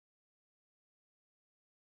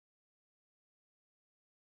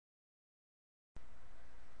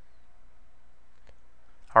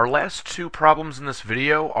Our last two problems in this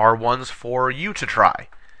video are ones for you to try.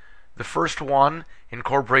 The first one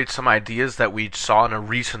incorporates some ideas that we saw in a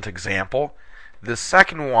recent example. The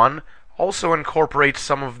second one also incorporates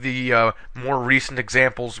some of the more recent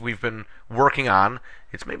examples we've been working on.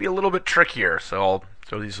 It's maybe a little bit trickier, so I'll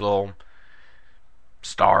throw these little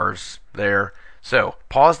stars there. So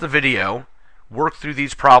pause the video, work through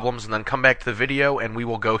these problems, and then come back to the video and we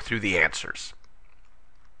will go through the answers.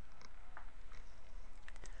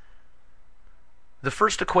 The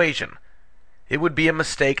first equation, it would be a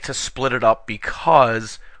mistake to split it up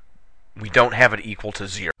because we don't have it equal to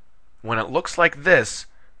 0. When it looks like this,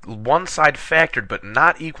 one side factored but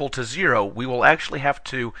not equal to 0, we will actually have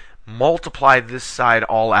to multiply this side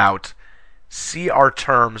all out, see our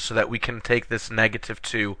terms so that we can take this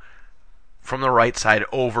 -2 from the right side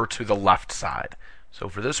over to the left side. So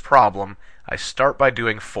for this problem, I start by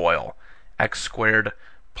doing FOIL. X squared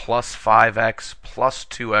plus 5x plus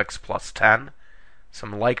 2x plus 10.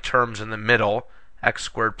 Some like terms in the middle, x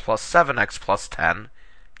squared plus 7x plus 10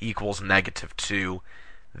 equals -2.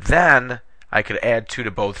 Then I could add 2 to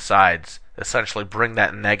both sides, essentially bring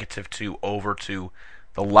that -2 over to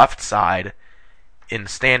the left side. In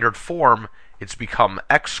standard form, it's become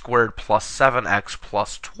x squared plus 7x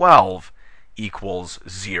plus 12 equals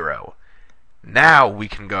 0. Now we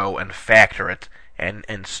can go and factor it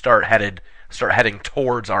and start heading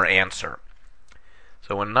towards our answer.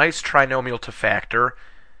 So a nice trinomial to factor,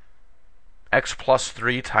 x plus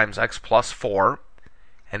 3 times x plus 4,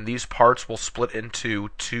 and these parts will split into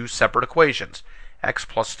two separate equations. X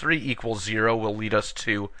plus 3 equals 0 will lead us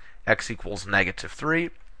to x equals -3.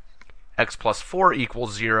 X plus 4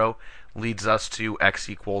 equals 0 leads us to x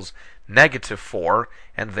equals -4,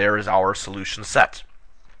 and there is our solution set.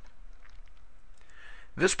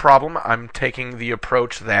 This problem, I'm taking the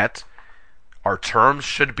approach that our terms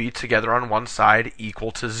should be together on one side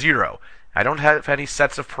equal to 0. I don't have any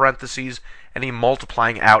sets of parentheses, any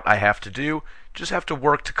multiplying out I have to do, just have to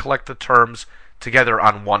work to collect the terms together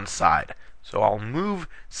on one side. So I'll move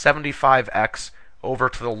 75x over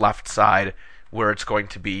to the left side where it's going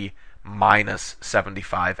to be minus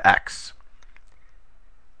 75x.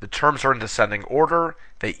 The terms are in descending order,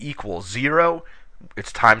 they equal 0,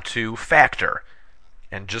 it's time to factor.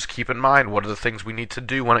 And just keep in mind, what are the things we need to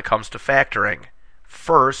do when it comes to factoring?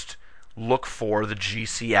 First, look for the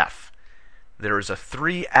GCF. There is a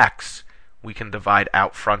 3x we can divide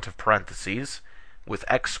out front of parentheses, with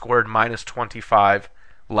x squared minus 25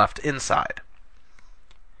 left inside.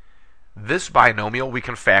 This binomial we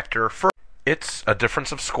can factor first. It's a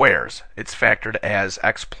difference of squares. It's factored as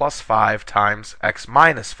x plus 5 times x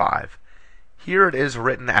minus 5. Here it is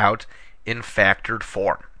written out in factored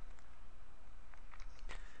form.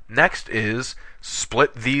 Next is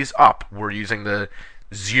split these up. We're using the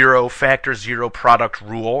 0 factor 0 product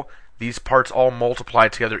rule. These parts all multiply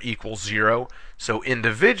together equal 0. So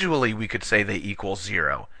individually we could say they equal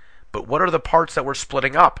 0. But what are the parts that we're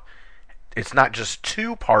splitting up? It's not just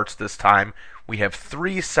 2 parts this time. We have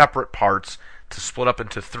 3 separate parts to split up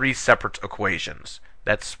into 3 separate equations.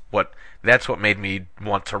 That's what made me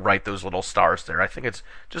want to write those little stars there. I think it's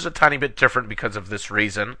just a tiny bit different because of this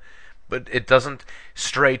reason, but it doesn't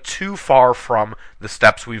stray too far from the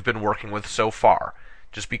steps we've been working with so far.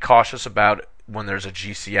 Just be cautious about when there's a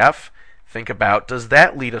GCF. Think about, does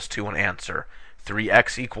that lead us to an answer?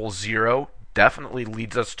 3x equals 0 definitely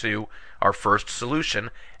leads us to our first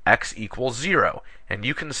solution, x equals 0. And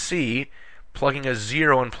you can see plugging a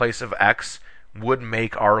 0 in place of x would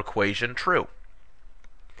make our equation true.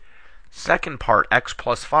 Second part, x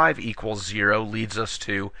plus 5 equals 0, leads us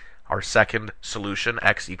to our second solution,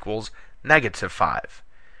 x equals -5.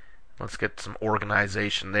 Let's get some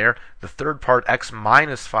organization there. The third part, x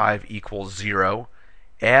minus 5 equals 0.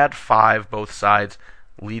 Add 5 both sides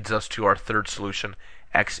leads us to our third solution,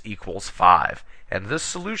 x equals 5. And this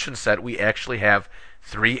solution set, we actually have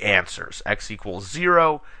 3 answers. X equals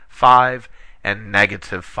 0, 5, and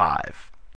 -5.